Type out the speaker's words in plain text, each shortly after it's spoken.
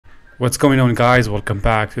What's going on, guys? Welcome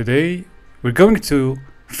back. Today we're going to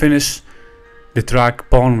finish the track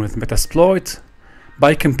Born with Metasploit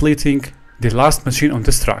by completing the last machine on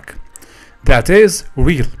this track, that is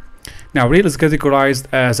Reel. Now Reel is categorized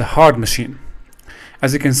as a hard machine.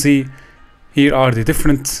 As you can see, here are the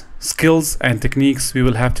different skills and techniques we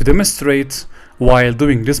will have to demonstrate while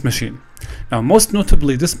doing this machine. Now most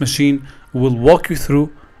notably, this machine will walk you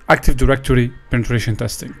through Active Directory penetration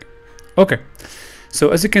testing. Okay,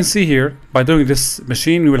 so as you can see here, by doing this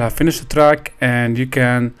machine, we will have finished the track, and you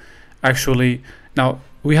can actually, now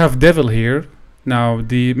we have Devil here. Now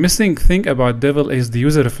the missing thing about Devil is the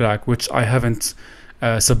user flag, which I haven't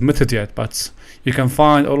submitted yet, but you can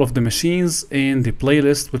find all of the machines in the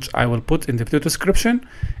playlist, which I will put in the video description.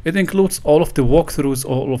 It includes all of the walkthroughs,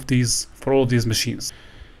 for all of these machines.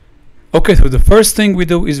 Okay, so the first thing we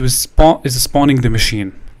do is spawning the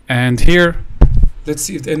machine, and here let's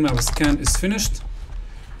see if the nmap scan is finished.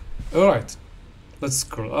 Alright, let's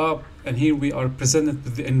scroll up, and here we are presented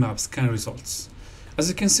with the nmap scan results. As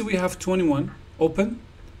you can see, we have 21 open,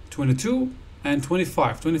 22 and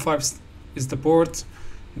 25. 25 is the port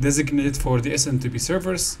designated for the SMTP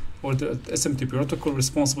servers, or the SMTP protocol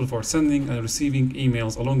responsible for sending and receiving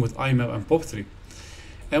emails along with IMAP and POP3.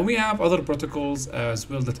 And we have other protocols as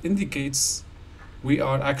well that indicates we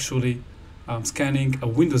are actually scanning a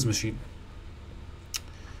Windows machine.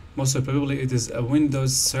 Most probably it is a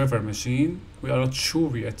Windows server machine. We are not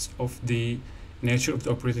sure yet of the nature of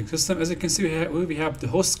the operating system. As you can see, we have the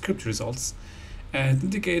host script results, and it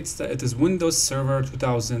indicates that it is Windows Server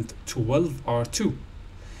 2012 R2.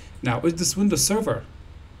 Now, is this Windows Server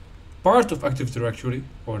part of Active Directory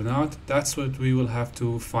or not? That's what we will have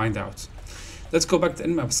to find out. Let's go back to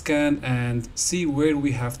nmap scan and see where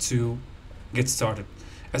we have to get started.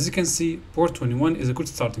 As you can see, port 21 is a good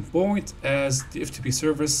starting point, as the FTP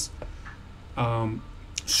service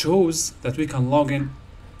shows that we can log in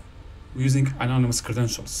using anonymous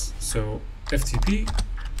credentials. So FTP,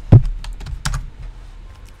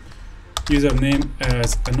 username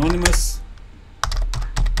as anonymous,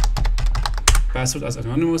 password as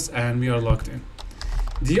anonymous, and we are logged in.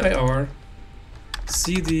 dir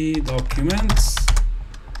cd documents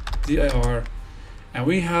dir, and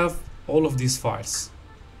we have all of these files.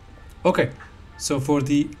 Okay, so for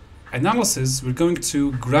the analysis, we're going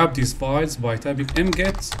to grab these files by typing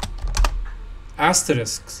mget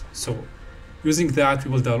asterisk. So using that, we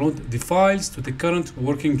will download the files to the current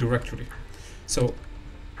working directory. So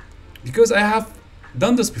because I have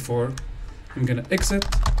done this before, I'm gonna exit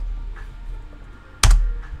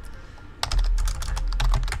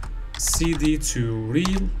cd to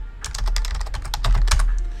Reel,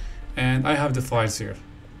 and I have the files here: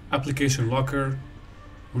 application locker,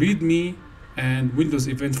 readme, and Windows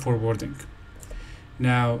event forwarding.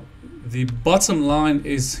 Now the bottom line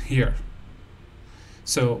is here.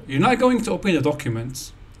 So you're not going to open the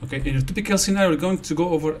document. Okay, in a typical scenario, we're going to go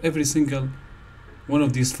over every single one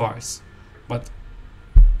of these files. But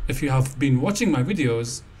if you have been watching my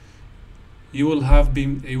videos, you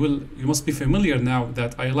must be familiar now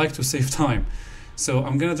that I like to save time. So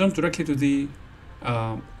I'm gonna jump directly to the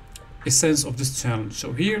essence of this challenge.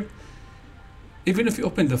 So here, even if you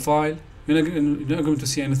open the file, you're not going to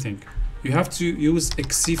see anything. You have to use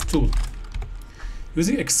exif tool.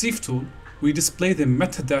 Using exif tool, we display the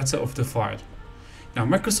metadata of the file. Now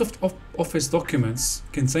Microsoft Office documents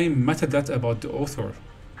contain metadata about the author.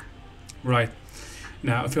 Right.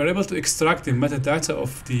 Now if you're able to extract the metadata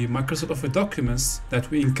of the Microsoft Office documents that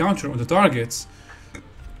we encounter on the targets,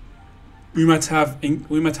 we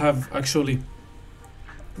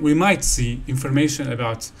might see information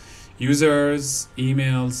about users,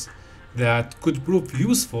 emails that could prove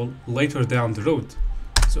useful later down the road.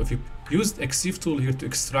 So if you use the exif tool here to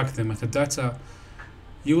extract the metadata,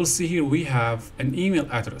 you will see here we have an email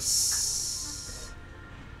address,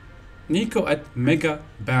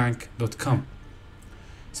 nico@megabank.com.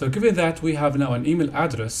 So given that we have now an email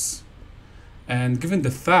address, and given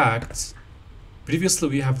the fact previously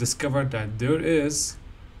we have discovered that there is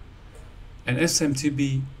an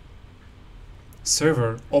SMTP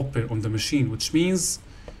server open on the machine, which means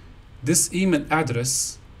this email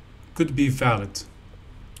address could be valid.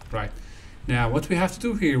 Right. Now what we have to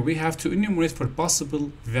do here, we have to enumerate for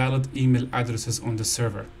possible valid email addresses on the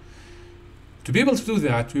server. To be able to do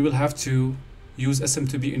that, we will have to use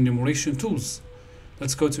SMTP enumeration tools.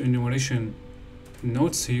 Let's go to enumeration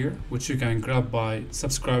notes here, which you can grab by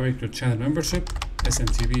subscribing to channel membership,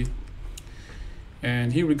 SMTP.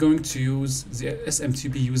 And here we're going to use the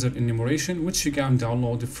SMTP user enumeration, which you can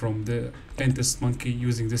download from the Pentest Monkey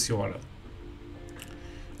using this URL.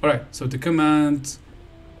 Alright, so the command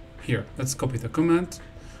here, let's copy the command.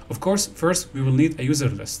 Of course, first we will need a user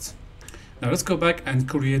list. Now let's go back and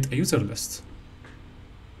create a user list.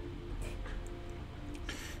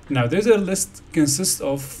 Now the user list consists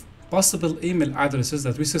of possible email addresses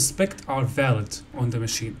that we suspect are valid on the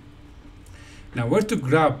machine. Now where to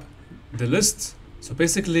grab the list? So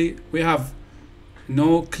basically we have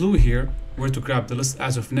no clue here where to grab the list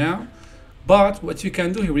as of now, but what you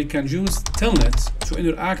can do here, we can use telnet to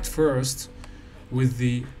interact first with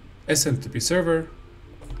the SMTP server.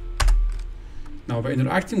 Now by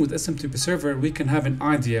interacting with SMTP server, we can have an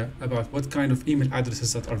idea about what kind of email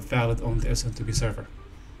addresses that are valid on the SMTP server.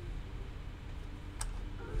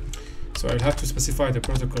 So I'll have to specify the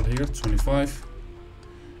protocol here, 25,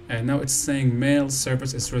 and now it's saying mail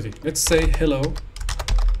service is ready. Let's say hello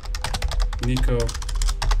Nico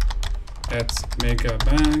at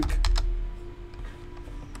megabank,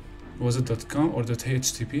 was it .com or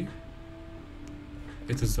 .htp?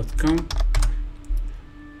 It is .com.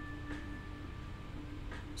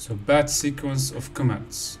 So bad sequence of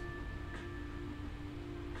commands.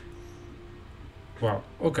 Wow,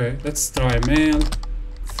 okay, let's try mail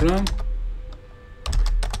from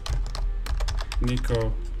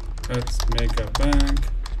Nico at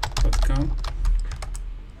megabank.com.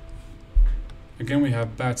 Again, we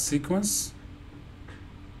have bad sequence.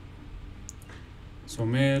 So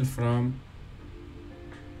mail from,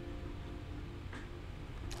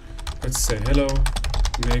 let's say hello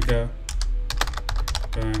megabank.com.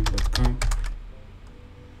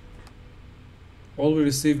 All we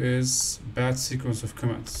receive is bad sequence of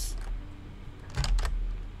commands.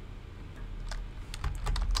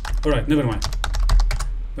 All right, never mind.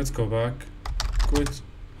 Let's go back, quit.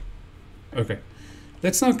 Okay,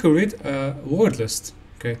 let's now create a word list.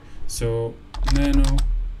 Okay, so nano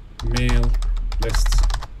mail list.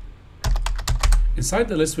 Inside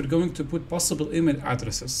the list, we're going to put possible email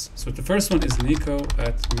addresses. So the first one is nico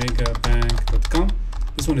at megabank.com.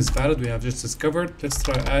 This one is valid, we have just discovered. Let's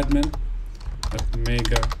try admin at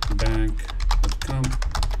megabank.com,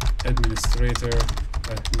 administrator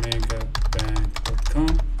at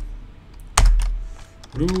megabank.com,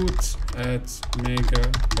 root at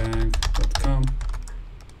megabank.com.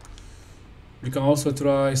 We can also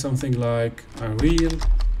try something like a reel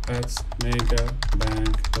at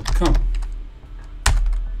megabank.com.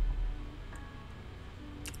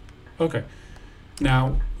 Okay,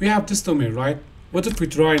 now we have this domain, right? What if we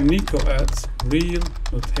try nico at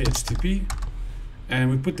reel.htp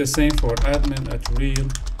and we put the same for admin at reel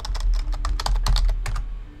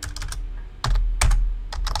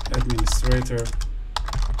administrator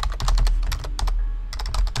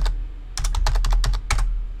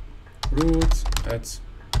root at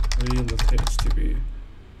reel.htp,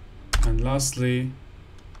 and lastly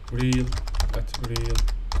reel at reel.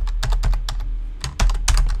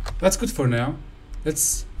 That's good for now.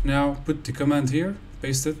 Let's now put the command here,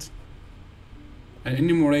 paste it, and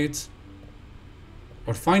enumerate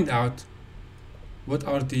or find out what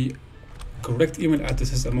are the correct email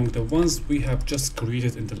addresses among the ones we have just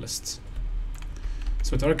created in the list.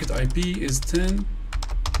 So target IP is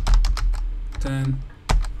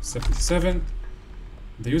 10.10.77.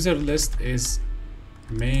 The user list is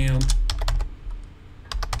mail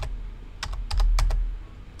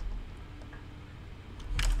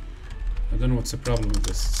I don't know what's the problem with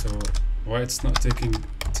this. So why it's not taking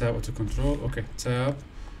tab auto control? Okay, tab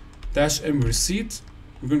 -m receipt.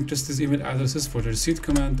 We're going to test these email addresses for the receipt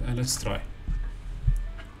command, and let's try.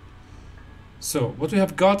 So what we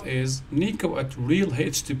have got is nico at real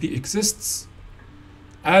HTTP exists,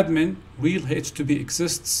 admin real HTTP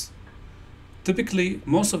exists. Typically,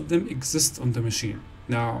 most of them exist on the machine.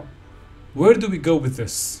 Now, where do we go with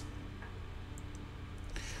this?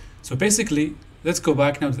 So basically, let's go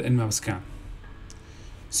back now to the nmap scan.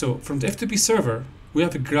 So from the FTP server, we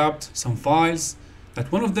have grabbed some files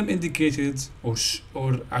that one of them indicated or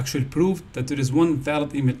actually proved that there is one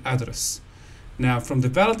valid email address. Now from the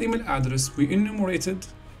valid email address, we enumerated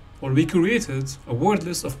or we created a word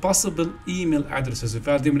list of possible email addresses,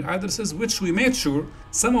 valid email addresses, which we made sure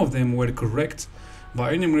some of them were correct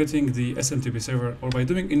by enumerating the SMTP server or by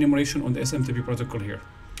doing enumeration on the SMTP protocol here.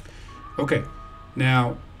 Okay,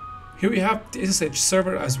 now here we have the SSH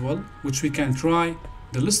server as well, which we can try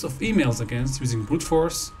the list of emails against using brute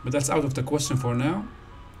force, but that's out of the question for now.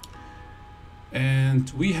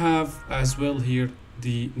 And we have as well here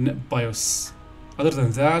the NetBIOS. Other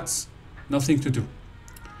than that, nothing to do.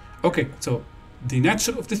 Okay, so the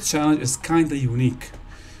nature of this challenge is kind of unique.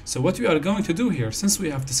 So what we are going to do here, since we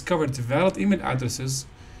have discovered the valid email addresses,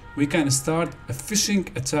 we can start a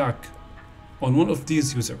phishing attack on one of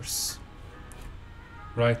these users,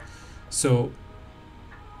 right? So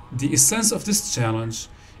the essence of this challenge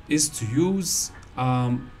is to use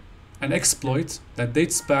an exploit that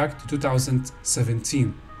dates back to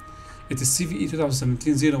 2017. It is CVE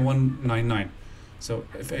 2017-0199. So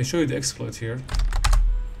if I show you the exploit here,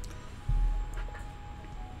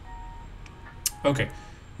 okay,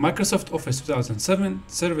 Microsoft Office 2007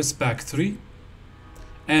 Service Pack 3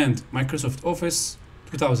 and Microsoft Office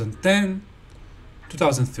 2010,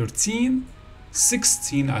 2013,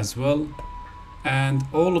 16 as well, and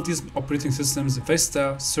all of these operating systems: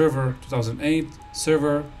 Vista, Server 2008,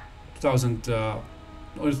 Server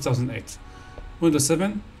 2008, Windows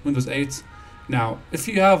 7, Windows 8. Now, if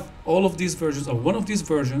you have all of these versions or one of these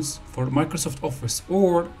versions for Microsoft Office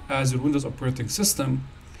or as your Windows operating system,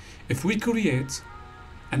 if we create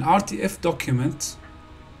an RTF document,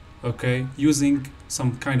 okay, using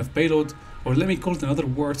some kind of payload, or let me call it in other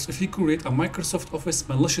words, if you create a Microsoft Office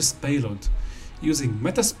malicious payload using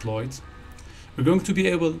Metasploit, we're going to be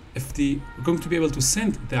able to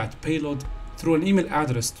send that payload through an email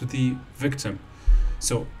address to the victim.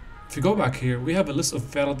 So if you go back here, we have a list of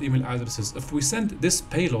valid email addresses. If we send this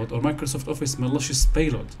payload or Microsoft Office malicious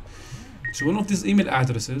payload to one of these email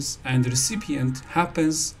addresses and the recipient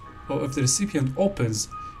happens, or if the recipient opens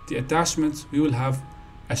the attachment, we will have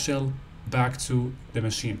a shell back to the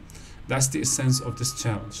machine. That's the essence of this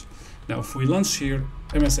challenge. Now if we launch here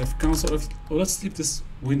MSF console, let's leave this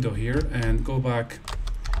window here and go back,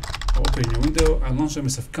 open your window and launch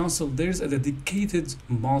MSF console. There's a dedicated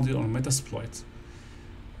module on Metasploit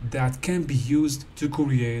that can be used to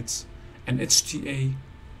create an HTA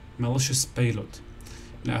malicious payload.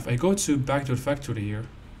 Now if I go to Backdoor Factory here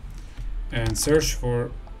and search for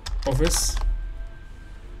Office,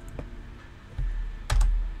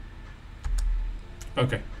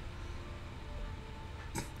 okay,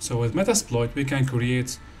 so with Metasploit we can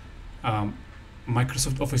create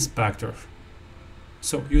Microsoft Office backdoor,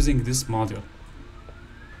 so using this module.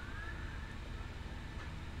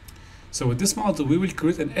 So with this module we will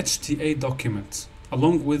create an HTA document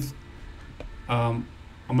along with a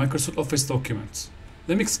Microsoft Office document.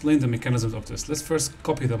 Let me explain the mechanisms of this. Let's first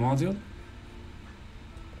copy the module.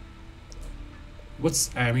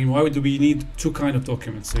 Why do we need two kind of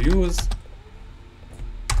documents? So use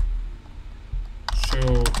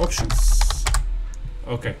show options.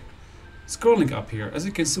 Okay, scrolling up here, as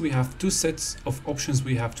you can see we have two sets of options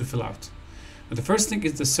we have to fill out. And the first thing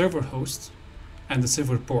is the server host and the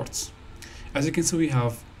server ports. As you can see we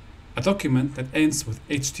have a document that ends with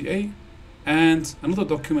HTA and another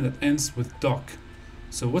document that ends with doc.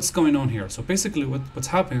 So what's going on here? So basically what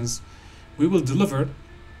happens, we will deliver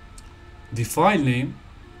the file name,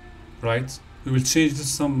 right? We will change this to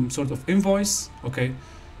some sort of invoice, okay?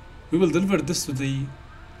 We will deliver this to the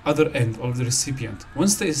other end or the recipient.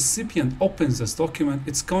 Once the recipient opens this document,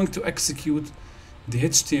 it's going to execute the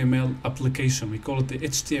HTML application. We call it the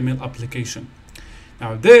HTML application.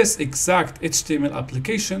 Now this exact HTML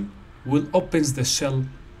application will open the shell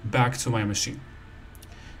back to my machine.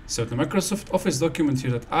 So the Microsoft Office document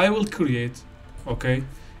here that I will create, okay,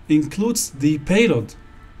 includes the payload,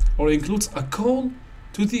 or includes a call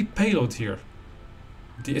to the payload here,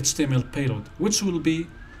 the HTML payload, which will be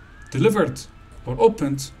delivered or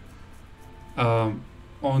opened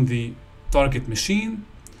on the target machine,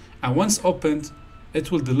 and once opened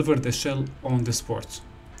it will deliver the shell on this port.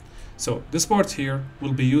 So this port here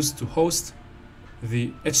will be used to host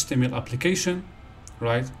the HTML application,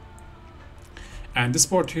 right? And this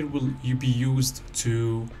port here will be used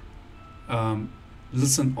to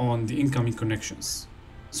listen on the incoming connections.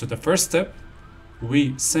 So the first step,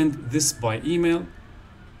 we send this by email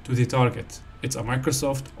to the target. It's a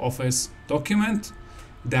Microsoft Office document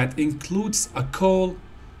that includes a call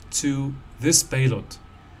to this payload.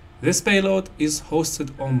 This payload is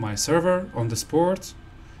hosted on my server on this port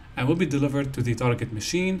and will be delivered to the target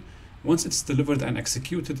machine. Once it's delivered and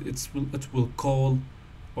executed, it will call,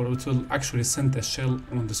 or it will actually send a shell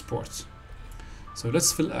on this port. So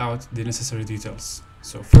let's fill out the necessary details.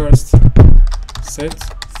 So first, set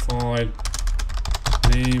file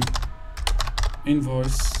name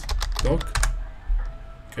invoice doc.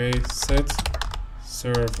 Okay, set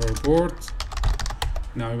server port.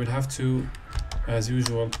 Now we will have to, as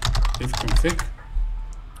usual, if config.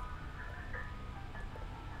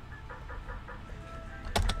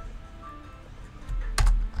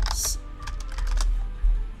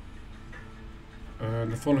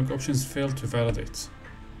 The following options fail to validate.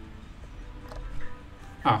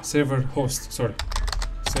 Server host, sorry.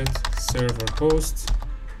 Set server host.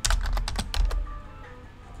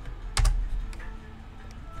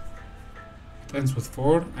 It ends with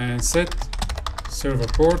 4, and set server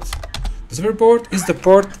port. The server port is the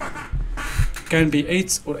port, can be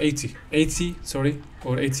 8 or 80. 80, sorry,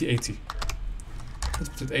 or 8080. Let's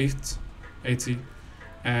put it 880,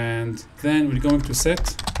 and then we're going to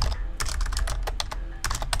set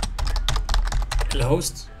the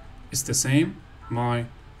host is the same, my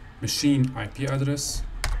machine IP address,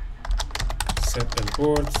 set L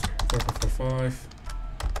port 4445,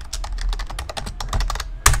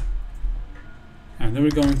 and then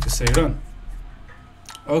we're going to say run.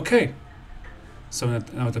 Okay, so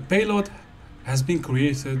now the payload has been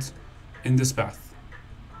created in this path.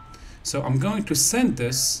 So I'm going to send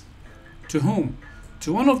this to whom?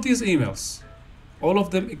 To one of these emails. All of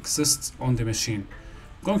them exist on the machine.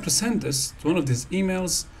 I'm going to send this to one of these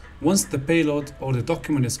emails. Once the payload or the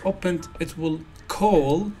document is opened, it will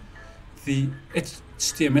call the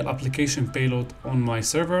HTML application payload on my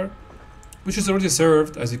server, which is already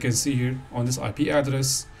served, as you can see here, on this IP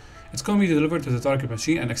address. It's going to be delivered to the target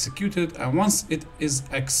machine and executed. And once it is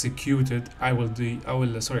executed, I will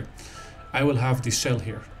have the shell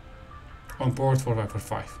here on port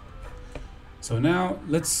 4545. So now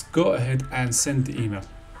let's go ahead and send the email.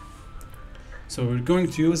 So we're going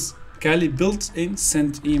to use Kali built-in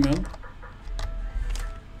send email.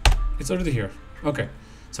 It's already here. Okay.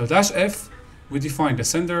 So -f, we define the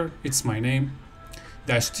sender, it's my name.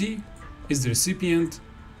 -t is the recipient.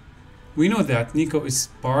 We know that Nico is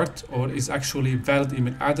part, or is actually valid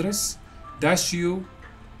email address. -u,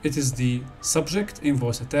 it is the subject,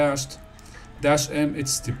 invoice attached. -m,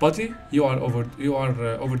 it's the body, you are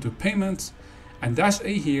overdue payment. And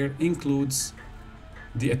 -a here includes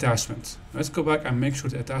the attachment. Let's go back and make sure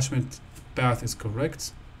the attachment path is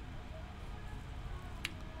correct.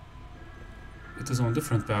 It is on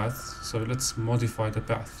different path, so let's modify the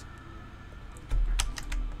path.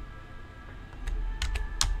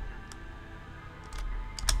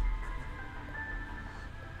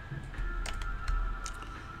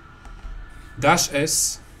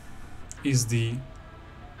 -s is the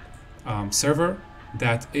server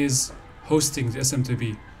that is hosting the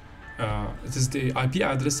SMTP. It is the IP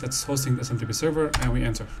address that's hosting the SMTP server, and we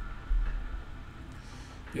enter.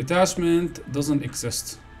 The attachment doesn't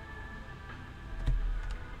exist.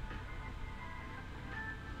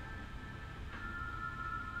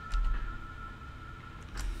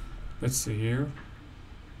 Let's see here.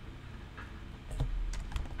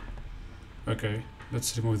 Okay,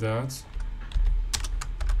 let's remove that.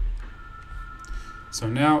 So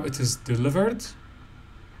now it is delivered.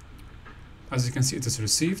 As you can see, it is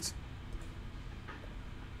received.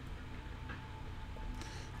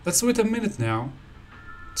 Let's wait a minute now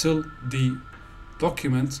till the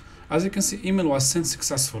document, as you can see, email was sent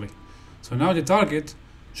successfully. So now the target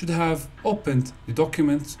should have opened the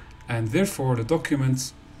document, and therefore the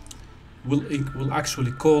document will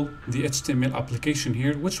actually call the HTML application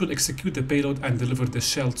here, which will execute the payload and deliver the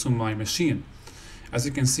shell to my machine. As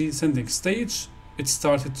you can see, sending stage, it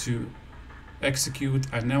started to execute,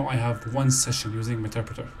 and now I have one session using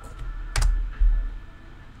Meterpreter.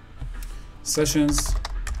 Sessions.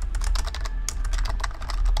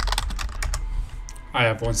 I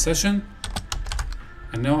have one session,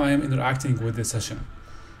 and now I am interacting with the session.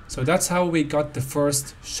 So that's how we got the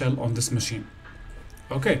first shell on this machine.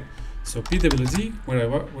 Okay, so PWD, where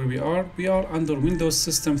we are under Windows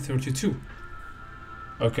System 32.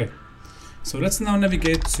 Okay, so let's now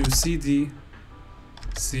navigate to cd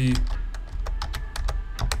c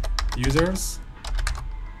users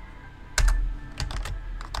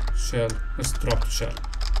shell. Let's drop to shell.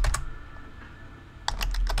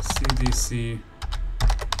 cdc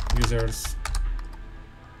users,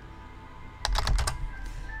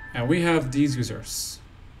 and we have these users.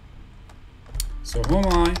 So who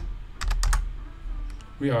am I?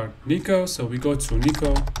 We are Nico, so we go to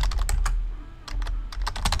Nico.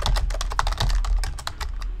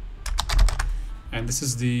 And this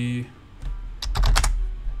is the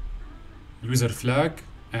user flag,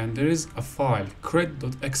 and there is a file,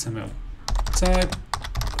 cred.xml. Type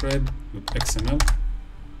cred.xml.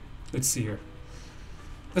 Let's see here.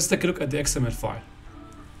 Let's take a look at the XML file.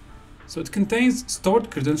 So it contains stored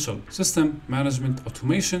credential, system management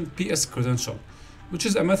automation, PS credential, which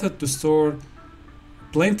is a method to store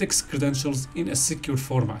plaintext credentials in a secure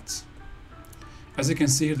format. As you can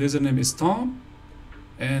see here, the username is Tom,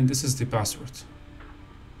 and this is the password.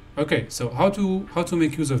 Okay, so how to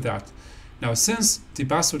make use of that? Now, since the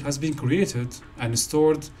password has been created and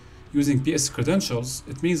stored using PS credentials,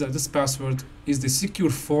 it means that this password is the secure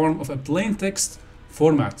form of a plaintext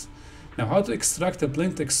format. Now, how to extract a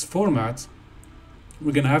plaintext format?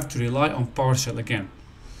 We're gonna have to rely on PowerShell again.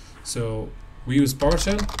 So we use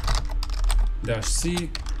PowerShell -c,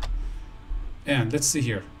 and let's see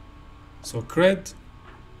here. So cred,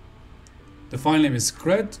 the file name is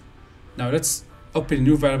cred. Now let's open a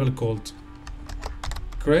new variable called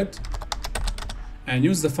grid and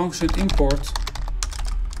use the function import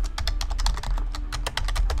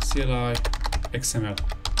CLI XML.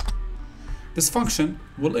 This function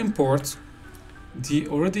will import the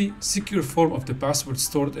already secure form of the password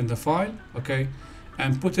stored in the file, okay,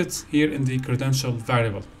 and put it here in the credential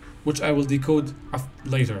variable, which I will decode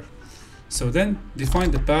later. So then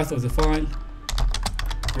define the path of the file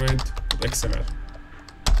grid.xml.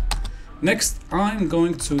 Next, I'm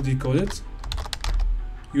going to decode it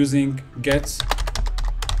using get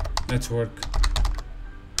network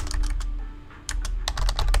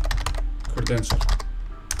credential.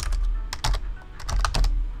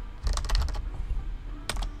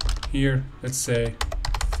 Here, let's say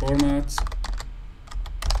format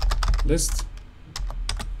list.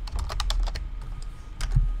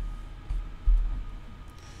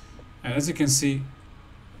 And as you can see,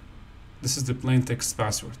 this is the plain text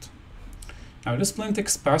password. Now this plain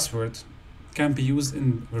text password can be used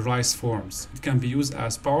in various forms. It can be used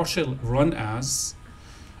as PowerShell run as,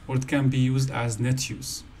 or it can be used as net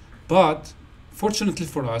use. But fortunately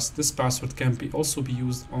for us, this password can also be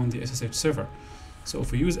used on the SSH server. So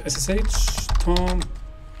if we use SSH tom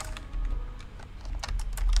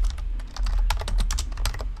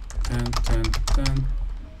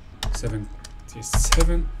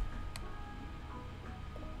 77,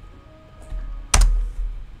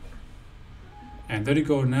 and there you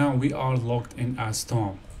go. Now we are logged in as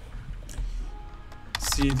Tom.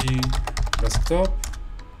 CD desktop.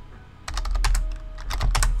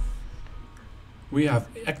 We have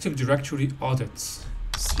Active Directory audit.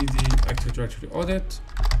 CD Active Directory audit.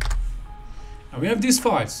 And we have these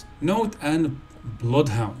files, Note and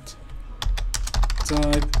Bloodhound.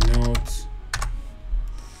 Type note.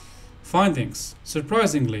 Findings.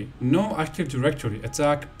 Surprisingly, no Active Directory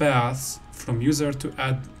attack paths from user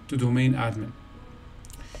to domain admin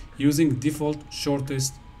using default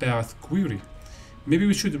shortest path query. Maybe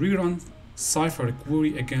we should rerun Cypher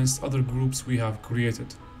query against other groups we have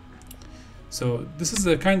created. So this is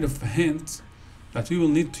a kind of hint that we will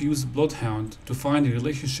need to use Bloodhound to find the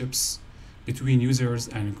relationships between users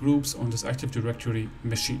and groups on this Active Directory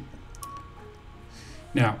machine.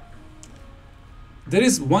 Now, there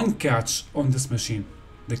is one catch on this machine.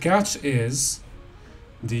 The catch is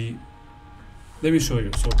let me show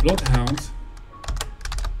you. So Bloodhound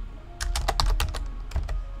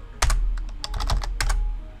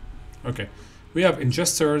okay, we have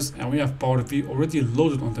ingesters and we have PowerV already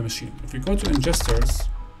loaded on the machine. If we go to ingesters,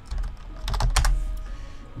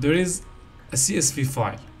 there is a CSV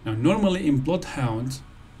file. Now normally in Bloodhound,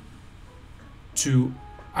 to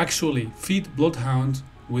actually feed Bloodhound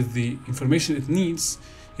with the information it needs,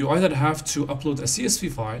 you either have to upload a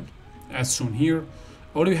CSV file as shown here,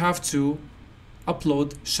 or you have to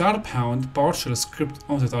upload sharphound PowerShell script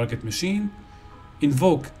on the target machine,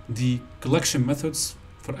 invoke the collection methods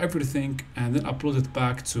for everything, and then upload it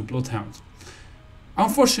back to Bloodhound.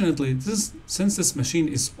 Unfortunately, since this machine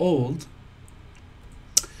is old,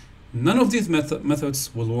 none of these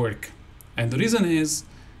methods will work. And the reason is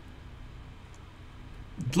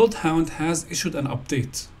Bloodhound has issued an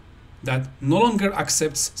update that no longer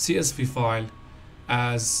accepts CSV file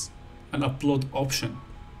as an upload option.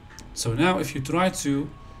 So now if you try to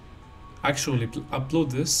actually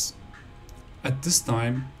upload this at this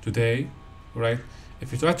time today, right?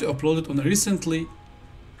 If you try to upload it on a recently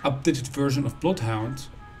updated version of Bloodhound,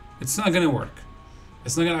 it's not gonna work.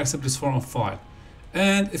 It's not gonna accept this form of file.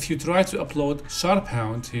 And if you try to upload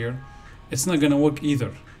sharphound here, it's not gonna work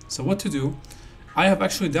either. So what to do? I have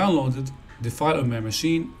actually downloaded the file on my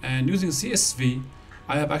machine, and using CSV,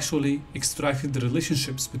 I have actually extracted the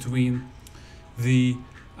relationships between the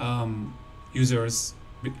users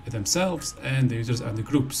themselves and the users and the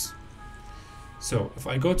groups. So if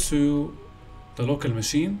I go to the local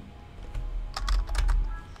machine,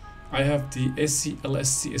 I have the ACLS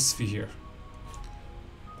CSV here.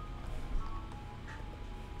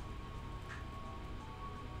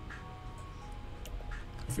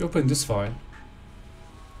 If you open this file,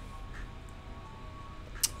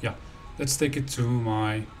 yeah, let's take it to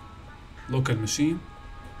my local machine,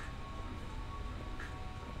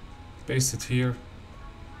 paste it here,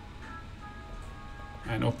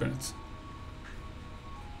 and open it.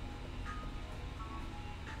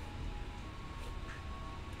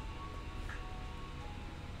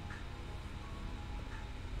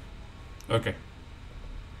 Okay,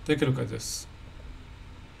 take a look at this.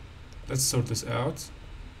 Let's sort this out.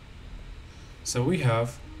 So we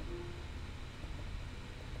have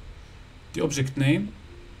the object name.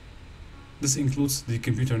 This includes the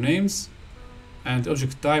computer names and the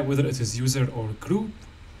object type, whether it is user or group.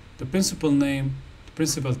 the principal name, the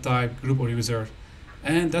principal type, group or user,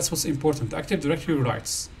 and that's what's important, Active Directory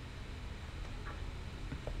rights.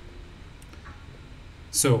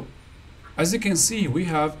 So as you can see, we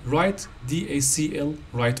have WriteDACL,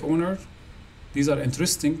 WriteOwner. These are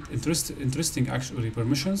interesting actually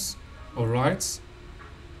permissions or rights.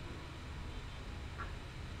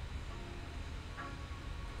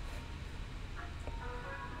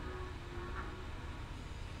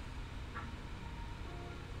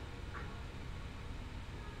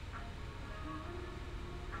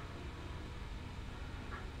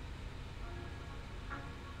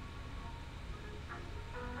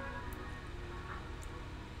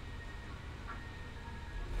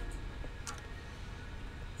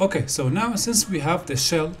 Okay, so now since we have the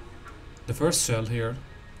shell, the first shell here,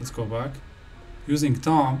 let's go back, using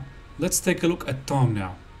Tom, let's take a look at Tom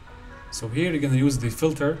now. So here you're going to use the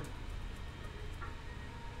filter,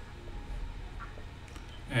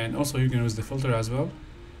 and also you're going to use the filter as well.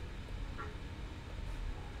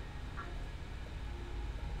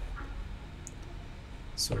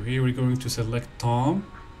 So here we're going to select Tom.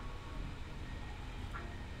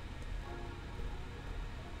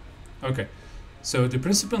 Okay. So the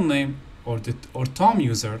principal name or Tom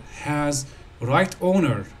user has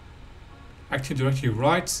WriteOwner, Active Directory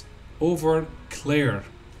rights over Claire.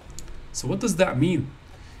 So what does that mean?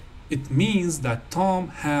 It means that Tom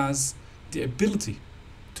has the ability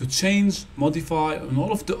to change, modify on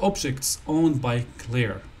all of the objects owned by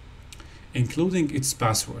Claire, including its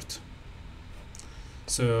password.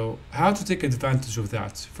 So how to take advantage of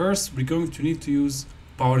that? First, we're going to need to use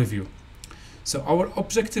PowerView. So our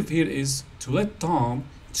objective here is to let Tom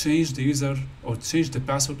change the user or change the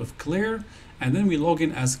password of Claire, and then we log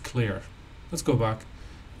in as Claire. Let's go back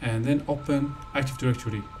and then open Active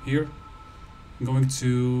Directory. Here I'm going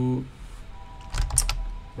to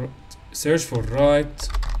search for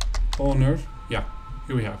WriteOwner. Yeah,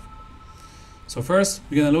 here we have. So first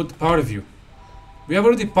we're gonna load PowerView. We have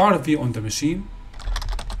already PowerView on the machine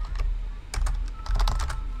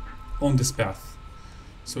on this path.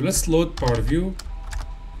 So let's load PowerView.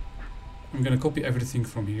 I'm gonna copy everything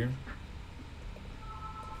from here.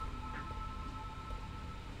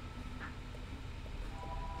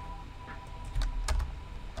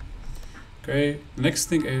 Okay, the next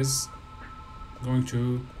thing is going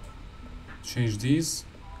to change these.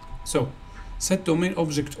 So set domain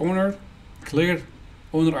object owner, clear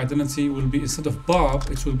owner identity will be, instead of Bob,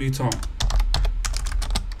 it will be Tom.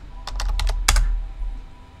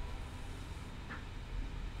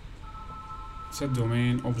 Set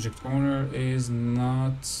domain object owner is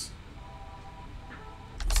not,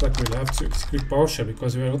 it's like we'll have to execute PowerShell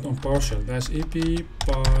because we are not on PowerShell. -ep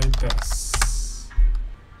bypass.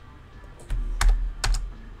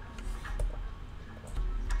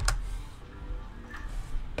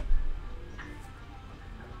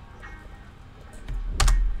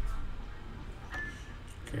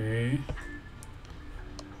 Okay,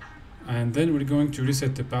 and then we're going to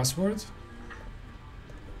reset the password.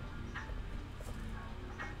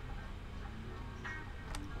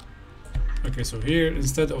 Okay, so here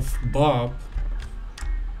instead of Bob,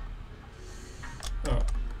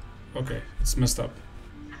 okay, it's messed up.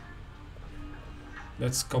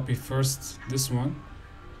 Let's copy first this one.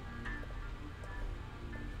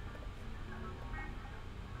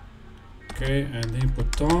 Okay, and then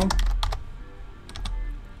put Tom.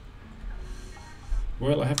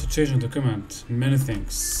 Well, I have to change on the command many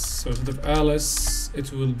things. So instead of Alice,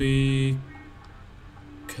 it will be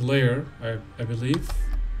Claire, I believe.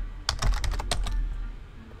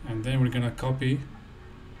 And then we're gonna copy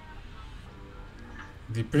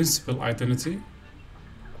the principal identity.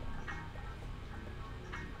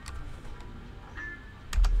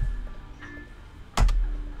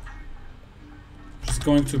 Which is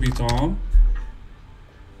going to be Tom.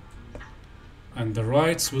 And the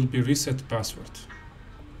rights will be reset password.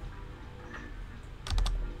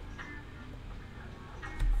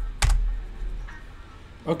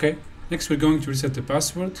 Okay, next we're going to reset the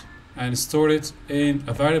password and store it in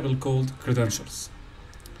a variable called credentials.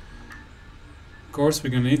 Of course,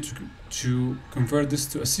 we're going to need to convert this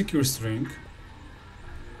to a secure string,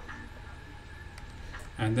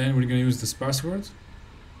 and then we're going to use this password.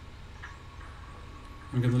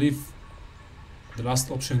 We're going to leave the last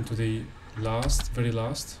option to the last, very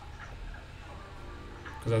last,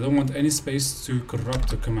 because I don't want any space to corrupt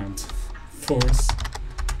the command. Force.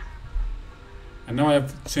 And now I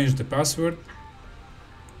have changed the password,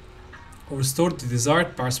 or stored the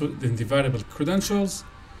desired password in the variable credentials.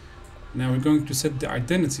 Now we're going to set the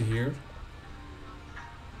identity here.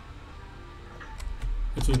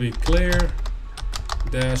 It will be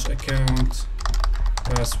clear-account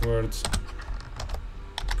password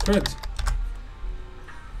cred.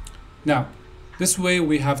 Now, this way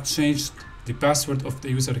we have changed the password of the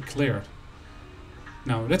user Claire.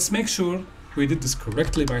 Now, let's make sure we did this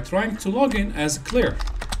correctly by trying to log in as Claire.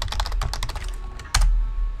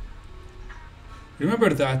 Remember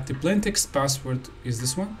that the plaintext password is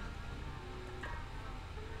this one.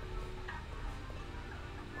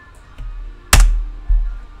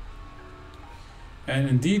 And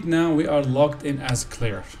indeed now we are logged in as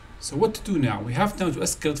Claire. So what to do now? We have now to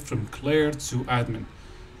escalate from Claire to admin.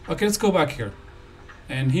 Okay, let's go back here.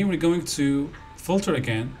 And here we're going to filter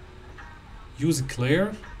again. Use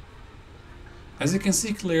Claire. As you can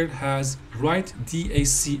see, Claire has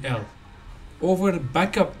WriteDACL over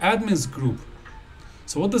backup admins group.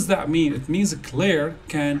 So what does that mean? It means Claire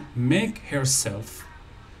can make herself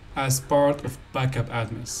as part of backup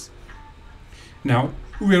admins. Now,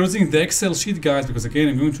 we are using the Excel sheet, guys, because again,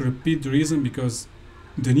 I'm going to repeat the reason, because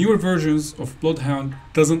the newer versions of Bloodhound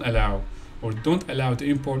doesn't allow or don't allow the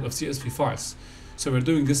import of CSV files. So we're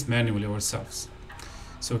doing this manually ourselves.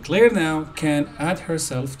 So Claire now can add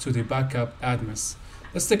herself to the backup admins.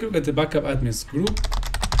 Let's take a look at the backup admins group.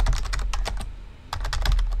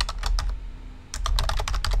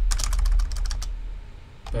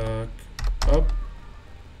 Backup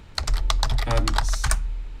admins.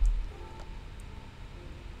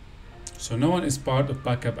 So no one is part of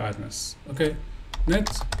backup admins. Okay,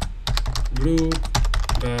 net group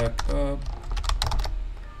backup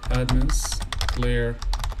admins Claire.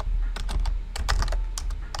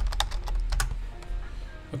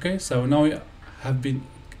 Okay, so now we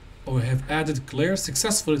have added Claire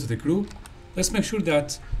successfully to the group. Let's make sure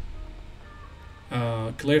that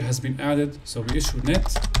Claire has been added. So we issue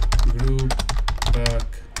net group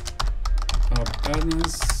backup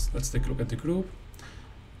admins. Let's take a look at the group.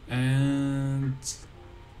 And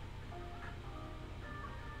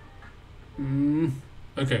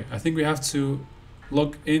okay, I think we have to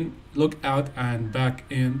log in, log out, and back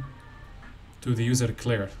in to the user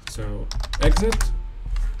Claire. So exit.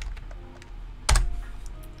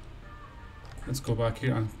 Let's go back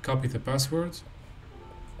here and copy the password.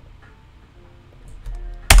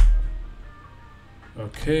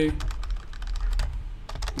 Okay.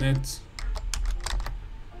 Net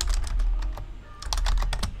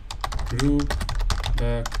group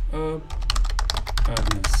backup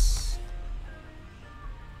admins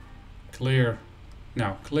Claire.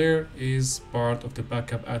 Now Claire is part of the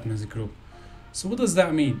backup admins group. So what does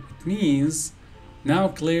that mean? It means now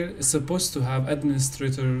Claire is supposed to have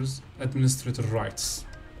administrator rights.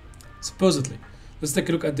 Supposedly. Let's take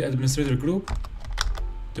a look at the administrator group,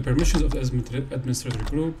 the permissions of the administrator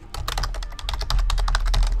group.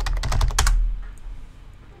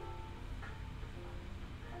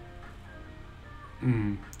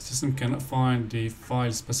 The system cannot find the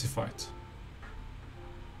file specified.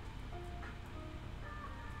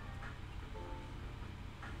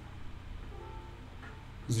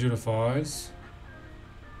 Zero files.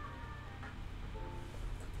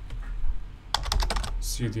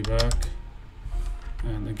 CD back.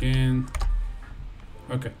 And again.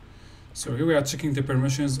 Okay. So here we are checking the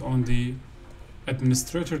permissions on the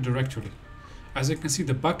administrator directory. As you can see,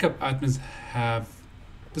 the backup admins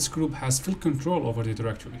this group has full control over the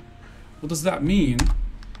directory. What does that mean?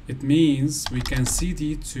 It means we can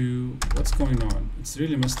cd to what's going on. It's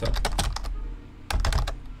really messed up.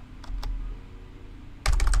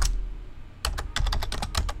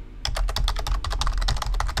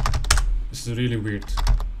 This is really weird.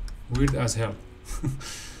 Weird as hell.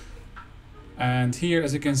 And here,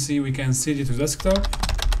 as you can see, we can cd to desktop.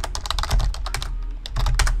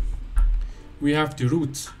 We have the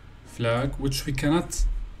root flag, which we cannot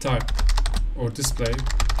type or display.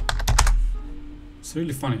 It's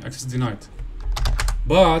really funny, access denied.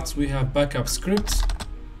 But we have backup scripts,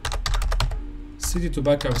 cd to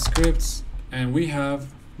backup scripts, and we have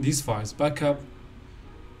these files: backup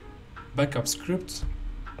script,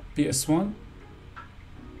 ps1,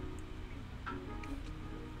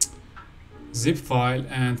 zip file,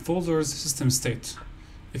 and folders system state.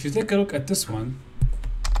 If you take a look at this one,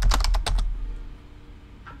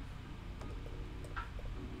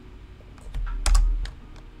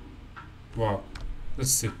 wow, let's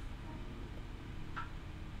see.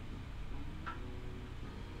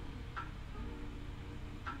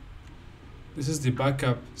 This is the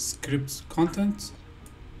backup script content.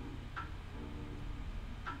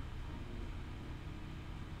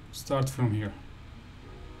 Start from here.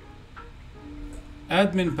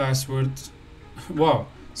 Admin password. Wow,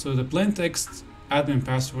 so the plain text admin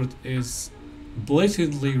password is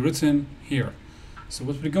blatantly written here. So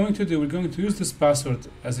what we're going to do, we're going to use this password,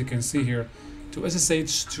 as you can see here, to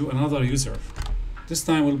SSH to another user. This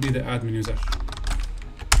time will be the admin user.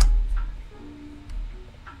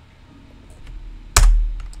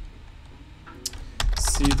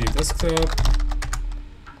 CD desktop,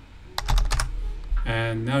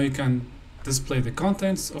 and now you can display the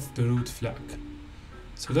contents of the root flag.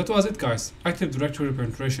 So that was it, guys. Active Directory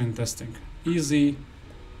penetration testing. Easy,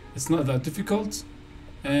 it's not that difficult,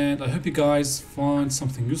 and I hope you guys found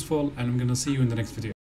something useful, and I'm gonna see you in the next video.